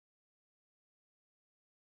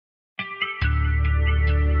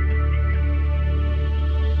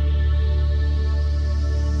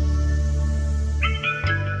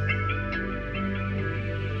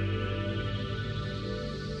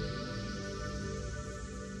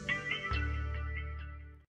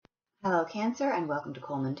Hello Cancer and welcome to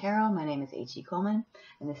Coleman Tarot. My name is H.E. Coleman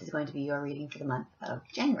and this is going to be your reading for the month of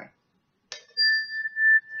January. I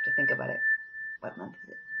have to think about it. What month is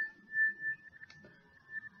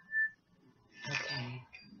it? Okay.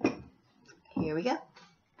 Here we go.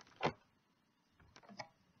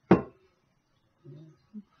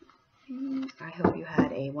 I hope you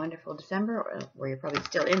had a wonderful December, or you're probably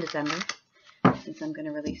still in December, since I'm going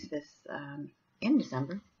to release this in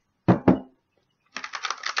December.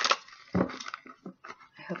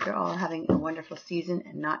 I hope you're all having a wonderful season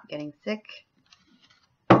and not getting sick.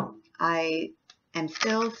 I am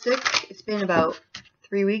still sick. It's been about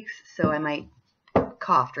 3 weeks, so I might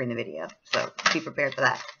cough during the video, so be prepared for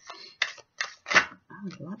that. Oh,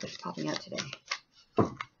 there's a lot that's popping out today. A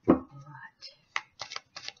lot.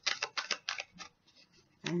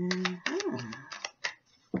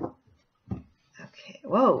 Okay,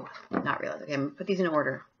 whoa, not realized. Okay, I'm going to put these in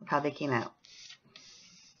order of how they came out.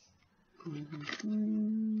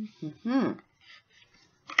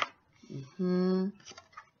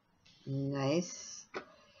 Nice.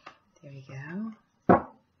 There we go.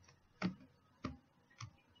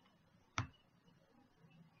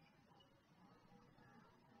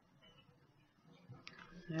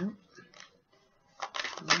 Nope.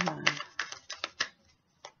 Hold on.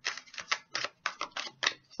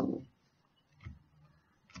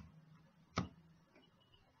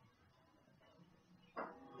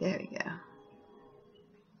 There we go.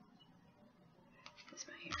 This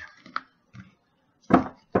one here.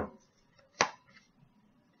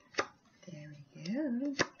 There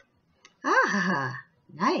we go. Ah,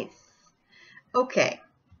 nice. Okay.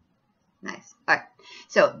 Nice. All right.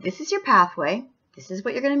 So this is your pathway. This is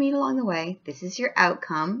what you're going to meet along the way. This is your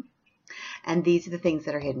outcome. And these are the things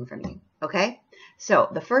that are hidden from you. Okay? So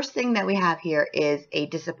the first thing that we have here is a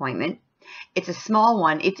disappointment. It's a small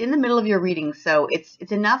one. It's in the middle of your reading, so it's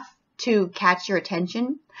enough to catch your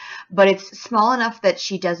attention, but it's small enough that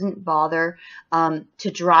she doesn't bother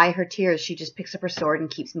to dry her tears. She just picks up her sword and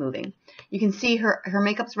keeps moving. You can see her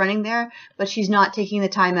makeup's running there, but she's not taking the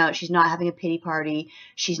time out. She's not having a pity party.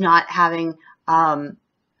 She's not having,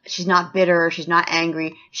 she's not bitter. She's not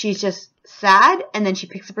angry. She's just sad, and then she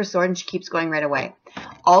picks up her sword and she keeps going right away.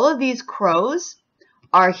 All of these crows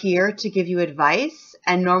are here to give you advice,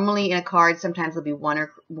 and normally in a card sometimes there'll be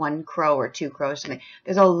one crow or two crows or something.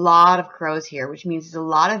 There's a lot of crows here, which means there's a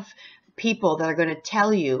lot of people that are going to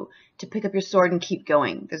tell you to pick up your sword and keep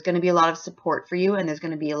going. There's going to be a lot of support for you, and there's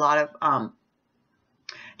going to be a lot of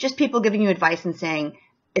just people giving you advice and saying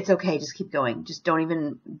it's okay, just keep going, just don't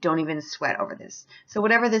even sweat over this. So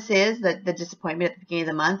whatever this is, the disappointment at the beginning of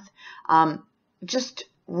the month, just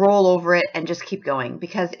roll over it and just keep going,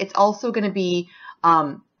 because it's also going to be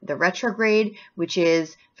the retrograde, which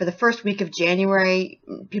is for the first week of January.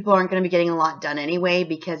 People aren't going to be getting a lot done anyway,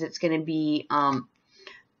 because it's going to be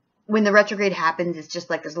when the retrograde happens, it's just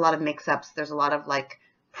like there's a lot of mix-ups, there's a lot of like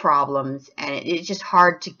problems, and it's just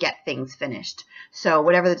hard to get things finished. So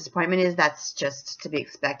whatever the disappointment is, that's just to be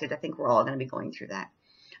expected. I think we're all going to be going through that.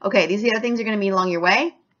 Okay, these are the other things you're going to meet along your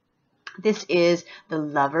way. This is the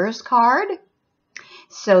Lovers card.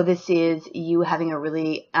 So this is you having a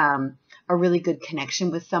really good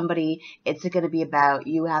connection with somebody. It's going to be about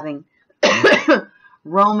you having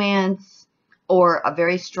romance or a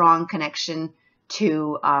very strong connection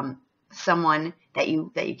to someone that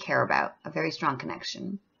you care about. A very strong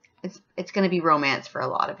connection. It's going to be romance for a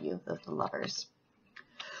lot of you, the lovers.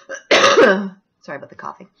 Sorry about the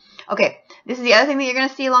coughing. Okay, this is the other thing that you're going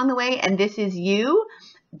to see along the way, and this is you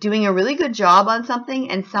doing a really good job on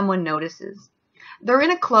something and someone notices. They're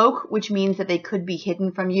in a cloak, which means that they could be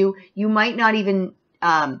hidden from you. You might not even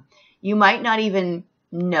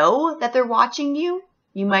know that they're watching you.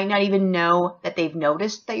 You might not even know that they've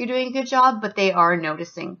noticed that you're doing a good job, but they are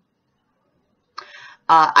noticing.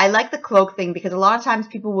 I like the cloak thing because a lot of times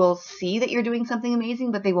people will see that you're doing something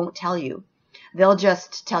amazing, but they won't tell you. They'll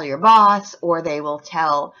just tell your boss, or they will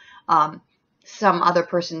tell some other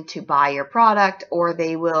person to buy your product, or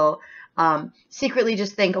they will secretly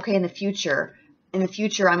just think, okay, in the future, I'm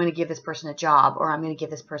going to give this person a job, or I'm going to give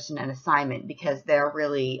this person an assignment, because they're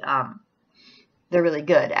really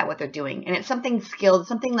good at what they're doing. And it's something skilled,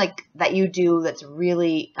 something like that you do that's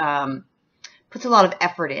really puts a lot of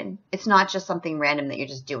effort in. It's not just something random that you're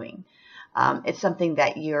just doing. It's something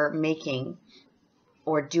that you're making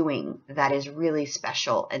or doing that is really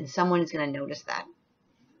special, and someone is going to notice that.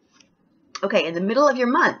 Okay, in the middle of your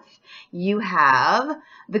month, you have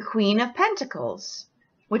the Queen of Pentacles,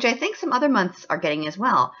 which I think some other months are getting as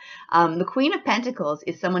well. The Queen of Pentacles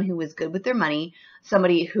is someone who is good with their money,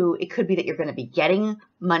 somebody who, it could be that you're going to be getting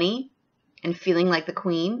money and feeling like the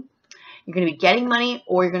queen. You're going to be getting money,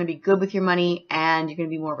 or you're going to be good with your money, and you're going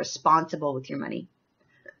to be more responsible with your money,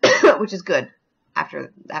 which is good.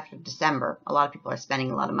 After December, a lot of people are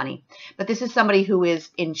spending a lot of money. But this is somebody who is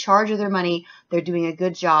in charge of their money. They're doing a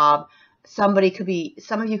good job. Some of you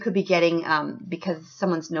could be getting, because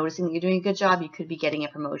someone's noticing that you're doing a good job, you could be getting a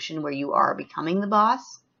promotion where you are becoming the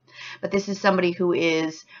boss. But this is somebody who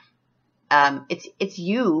is, it's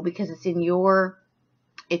you, because it's in your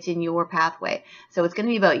pathway. So it's going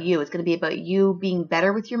to be about you. It's going to be about you being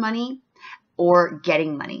better with your money or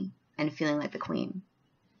getting money and feeling like the queen.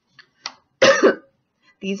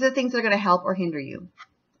 These are the things that are going to help or hinder you.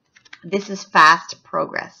 This is fast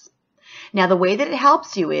progress. Now, the way that it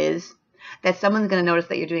helps you is that someone's going to notice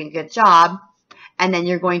that you're doing a good job, and then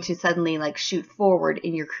you're going to suddenly like shoot forward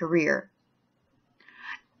in your career.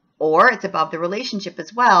 Or it's above the relationship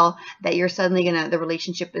as well, that you're suddenly the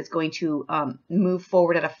relationship is going to move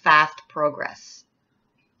forward at a fast progress.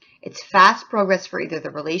 It's fast progress for either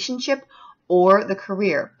the relationship or the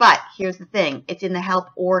career. But here's the thing, it's in the help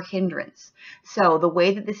or hindrance. So the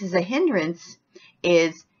way that this is a hindrance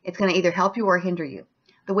is it's going to either help you or hinder you.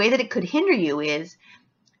 The way that it could hinder you is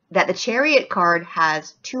that the Chariot card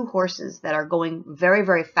has 2 horses that are going very,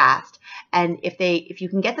 very fast. And if you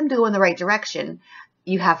can get them to go in the right direction,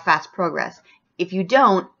 you have fast progress. If you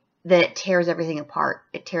don't, then it tears everything apart.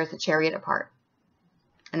 It tears the Chariot apart.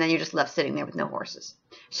 And then you're just left sitting there with no horses.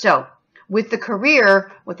 So with the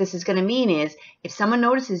career, what this is going to mean is if someone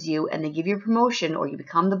notices you and they give you a promotion, or you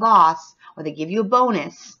become the boss, or they give you a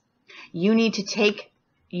bonus, you need to take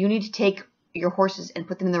your horses and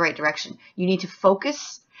put them in the right direction. You need to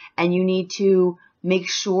focus, and you need to make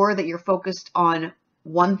sure that you're focused on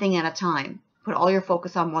one thing at a time. Put all your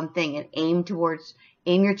focus on one thing and aim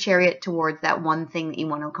your Chariot towards that one thing that you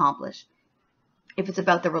want to accomplish. If it's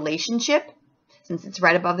about the relationship, since it's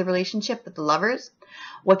right above the relationship with the Lovers,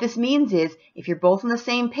 what this means is if you're both on the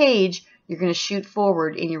same page, you're going to shoot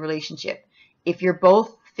forward in your relationship. If you're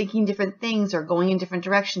both thinking different things or going in different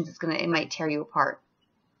directions, it might tear you apart,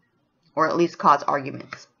 or at least cause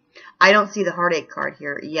arguments. I don't see the Heartache card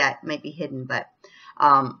here yet. It might be hidden, but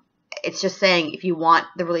it's just saying if you want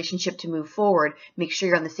the relationship to move forward, make sure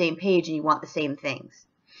you're on the same page and you want the same things.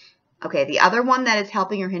 Okay, the other one that is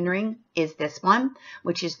helping or hindering is this one,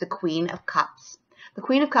 which is the Queen of Cups. The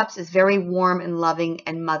Queen of Cups is very warm and loving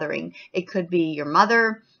and mothering. It could be your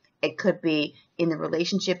mother. It could be in the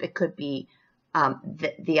relationship. It could be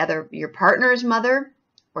your partner's mother,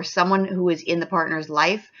 or someone who is in the partner's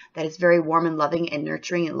life that is very warm and loving and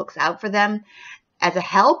nurturing and looks out for them. As a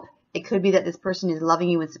help, it could be that this person is loving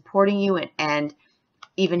you and supporting you and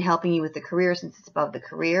even helping you with the career, since it's above the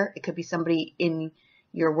career. It could be somebody in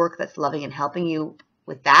your work that's loving and helping you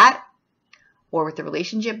with that, or with the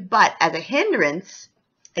relationship. But as a hindrance,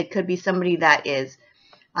 it could be somebody that is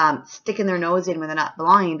sticking their nose in when they're not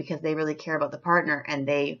belonging because they really care about the partner and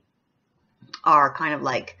they are kind of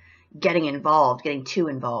like getting too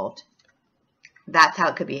involved. That's how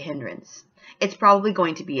it could be a hindrance. It's probably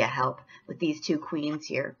going to be a help with these 2 queens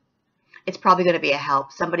here. It's probably going to be a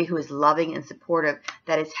help, somebody who is loving and supportive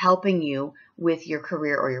that is helping you with your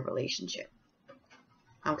career or your relationship.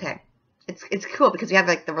 Okay. It's cool because we have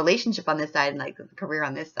like the relationship on this side and like the career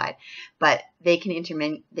on this side, but they can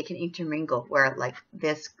intermingle where like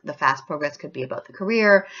the fast progress could be about the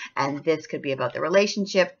career and this could be about the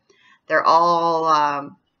relationship. They're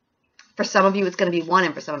all, for some of you it's going to be one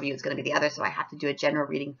and for some of you it's going to be the other, so I have to do a general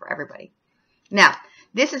reading for everybody. Now,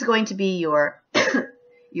 this is going to be your,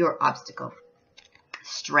 your obstacle.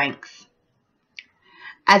 Strength.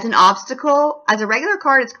 As an obstacle, as a regular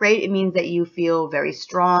card, it's great. It means that you feel very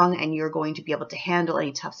strong and you're going to be able to handle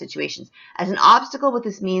any tough situations. As an obstacle, what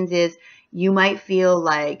this means is you might feel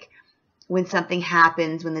like when something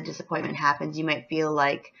happens, when the disappointment happens, you might feel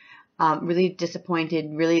like really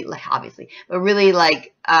disappointed, really like obviously, but really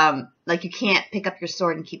like you can't pick up your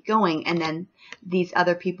sword and keep going. And then these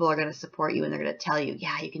other people are going to support you and they're going to tell you,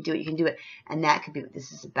 yeah, you can do it, you can do it. And that could be what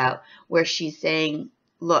this is about, where she's saying,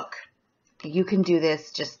 look, you can do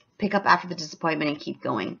this. Just pick up after the disappointment and keep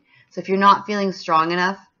going. So if you're not feeling strong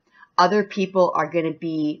enough, other people are going to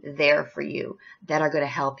be there for you that are going to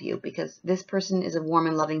help you, because this person is a warm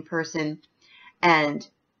and loving person. And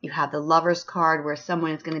you have the Lovers card where someone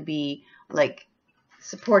is going to be like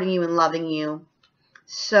supporting you and loving you.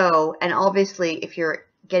 So, and obviously if you're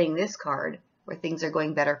getting this card where things are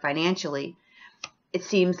going better financially, it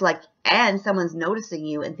seems like, and someone's noticing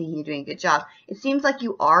you and thinking you're doing a good job, it seems like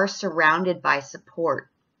you are surrounded by support.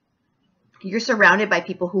 You're surrounded by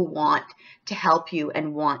people who want to help you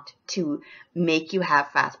and want to make you have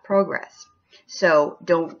fast progress. So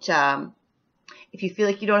don't, if you feel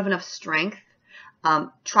like you don't have enough strength,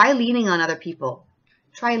 Try leaning on other people.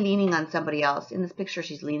 Try leaning on somebody else. In this picture,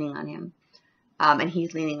 she's leaning on him, and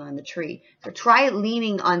he's leaning on the tree. So try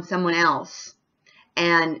leaning on someone else,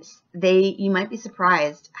 and you might be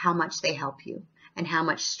surprised how much they help you and how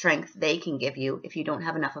much strength they can give you if you don't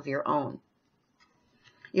have enough of your own.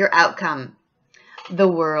 Your outcome, the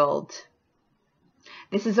world.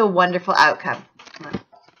 This is a wonderful outcome.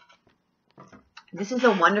 This is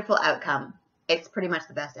a wonderful outcome. It's pretty much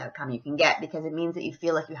the best outcome you can get because it means that you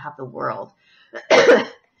feel like you have the world.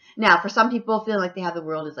 Now, for some people, feeling like they have the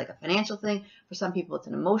world is like a financial thing. For some people, it's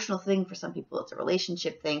an emotional thing. For some people, it's a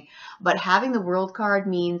relationship thing. But having the world card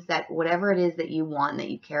means that whatever it is that you want, that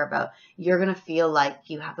you care about, you're going to feel like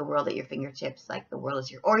you have the world at your fingertips, like the world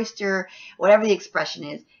is your oyster, whatever the expression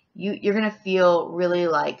is. You're going to feel really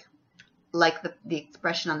like the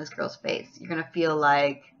expression on this girl's face. You're going to feel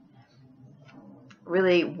like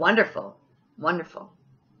really wonderful, wonderful.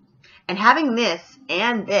 And having this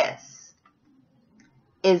and this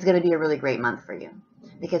is going to be a really great month for you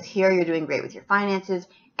because here you're doing great with your finances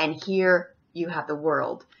and here you have the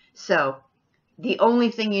world. So the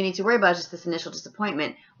only thing you need to worry about is just this initial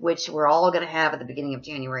disappointment, which we're all going to have at the beginning of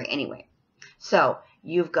January anyway. So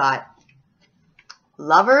you've got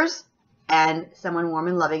lovers and someone warm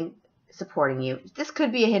and loving supporting you. This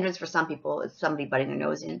could be a hindrance for some people. It's somebody butting their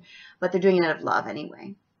nose in, but they're doing it out of love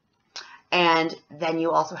anyway. And then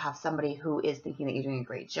you also have somebody who is thinking that you're doing a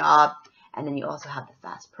great job. And then you also have the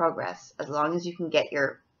fast progress, as long as you can get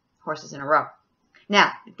your horses in a row. Now,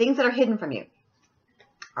 the things that are hidden from you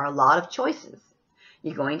are a lot of choices.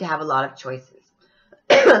 You're going to have a lot of choices.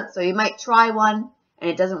 So you might try one and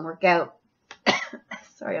it doesn't work out.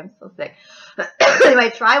 Sorry, I'm so sick. You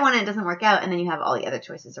might try one and it doesn't work out, and then you have all the other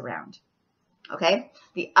choices around. Okay?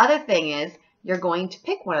 The other thing is you're going to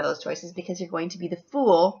pick one of those choices because you're going to be the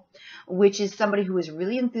fool, which is somebody who is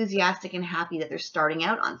really enthusiastic and happy that they're starting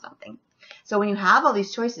out on something. So when you have all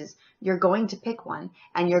these choices, you're going to pick one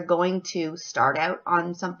and you're going to start out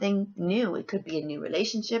on something new. It could be a new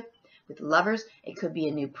relationship with lovers. It could be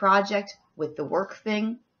a new project with the work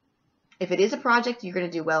thing. If it is a project, you're going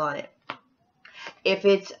to do well on it. If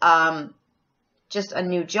it's just a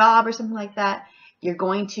new job or something like that, you're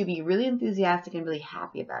going to be really enthusiastic and really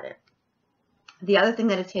happy about it. The other thing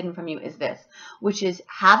that is hidden from you is this, which is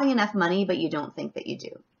having enough money, but you don't think that you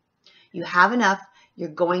do. You have enough. You're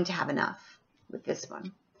going to have enough with this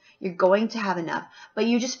one. You're going to have enough, but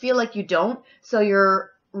you just feel like you don't. So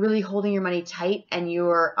you're really holding your money tight and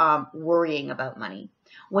you're worrying about money.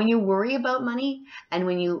 When you worry about money and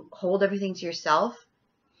when you hold everything to yourself,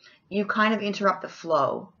 you kind of interrupt the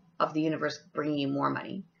flow of the universe bringing you more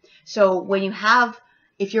money. So when you have,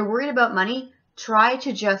 if you're worried about money, try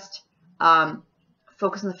to just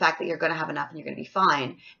focus on the fact that you're going to have enough and you're going to be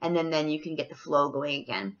fine. And then you can get the flow going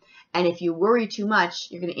again. And if you worry too much,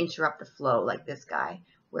 you're going to interrupt the flow like this guy,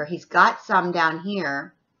 where he's got some down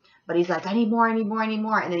here, but he's like, I need more, I need more, I need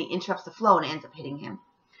more. And then he interrupts the flow and it ends up hitting him.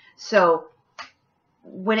 So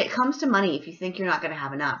when it comes to money, if you think you're not going to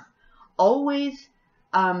have enough, always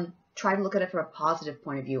try to look at it from a positive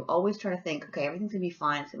point of view. Always try to think, okay, everything's going to be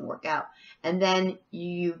fine. It's going to work out. And then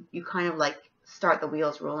you kind of like start the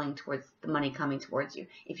wheels rolling towards the money coming towards you.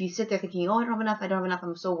 If you sit there thinking, oh, I don't have enough, I don't have enough,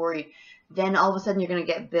 I'm so worried, then all of a sudden you're going to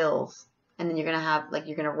get bills. And then you're going to have, like,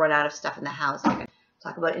 you're going to run out of stuff in the house.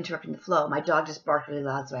 Talk about interrupting the flow. My dog just barked really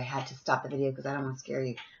loud, so I had to stop the video because I don't want to scare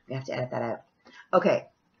you. We have to edit that out. Okay,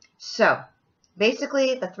 so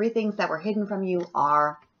basically the three things that were hidden from you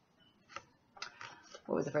are,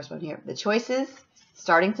 what was the first one here? The choices,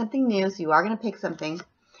 starting something new, so you are going to pick something,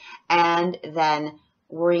 and then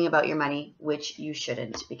worrying about your money, which you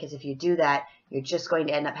shouldn't, because if you do that, you're just going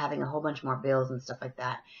to end up having a whole bunch more bills and stuff like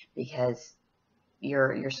that because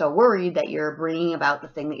you're so worried that you're bringing about the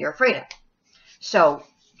thing that you're afraid of. So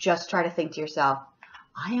just try to think to yourself,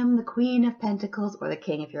 I am the Queen of Pentacles, or the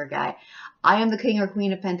King if you're a guy. I am the King or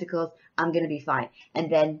Queen of Pentacles. I'm going to be fine.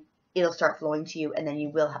 And then it'll start flowing to you, and then you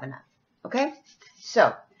will have enough. Okay?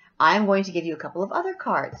 So I'm going to give you a couple of other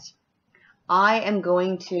cards. I am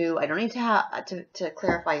going to, I don't need to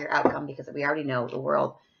clarify your outcome because we already know the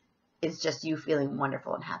world is just you feeling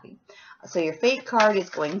wonderful and happy. So your fate card is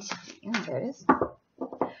going to be, oh, there it is.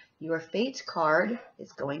 Your fate card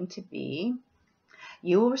is going to be,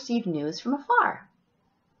 you will receive news from afar.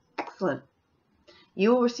 Excellent.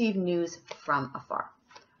 You will receive news from afar.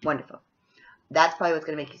 Wonderful. That's probably what's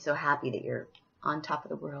going to make you so happy that you're on top of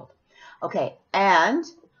the world. Okay, and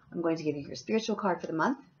I'm going to give you your spiritual card for the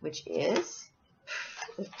month, which is,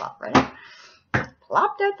 just plop right in,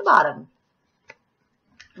 plopped at the bottom.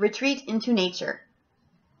 Retreat into nature.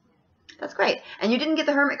 That's great. And you didn't get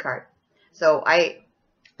the Hermit card. So I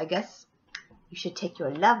guess you should take your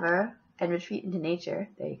lover and retreat into nature.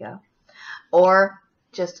 There you go. Or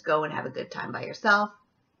just go and have a good time by yourself.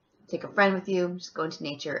 Take a friend with you. Just go into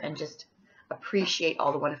nature and just appreciate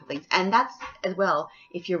all the wonderful things. And that's as well,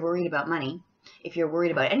 if you're worried about money, if you're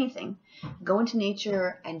worried about anything, go into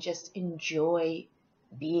nature and just enjoy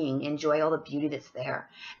enjoy all the beauty that's there.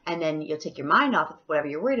 And then you'll take your mind off of whatever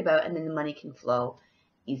you're worried about, and then the money can flow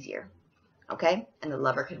easier. Okay? And the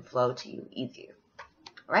lover can flow to you easier.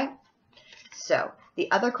 All right? So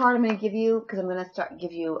the other card I'm going to give you, because I'm going to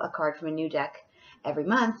give you a card from a new deck every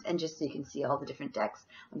month, and just so you can see all the different decks,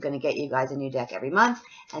 I'm going to get you guys a new deck every month.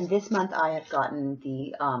 And this month I have gotten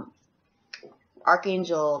the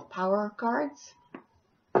Archangel Power cards.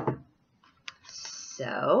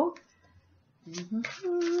 So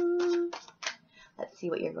let's see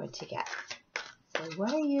what you're going to get. So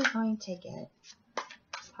what are you going to get?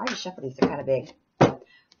 It's hard to shuffle these, they're kind of big.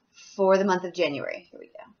 For the month of January, here we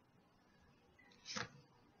go.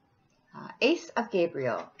 Ace of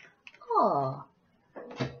Gabriel. Oh.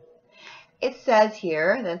 It says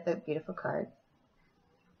here, that's a beautiful card.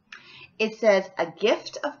 It says, a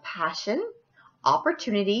gift of passion,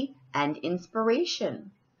 opportunity, and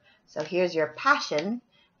inspiration. So here's your passion,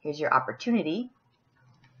 here's your opportunity,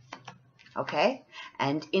 okay?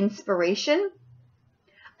 And inspiration,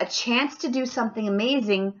 a chance to do something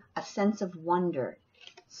amazing, a sense of wonder.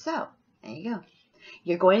 So, there you go.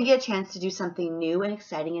 You're going to get a chance to do something new and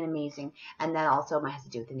exciting and amazing, and that also has to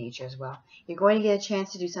do with the nature as well. You're going to get a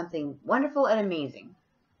chance to do something wonderful and amazing.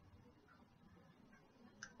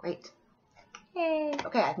 Great. Yay.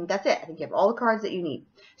 Okay, I think that's it. I think you have all the cards that you need.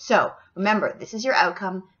 So, remember, this is your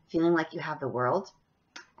outcome, feeling like you have the world,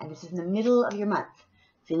 and this is in the middle of your month,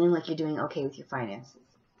 feeling like you're doing okay with your finances.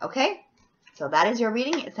 Okay? So that is your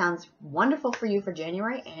reading. It sounds wonderful for you for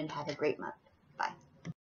January, and have a great month.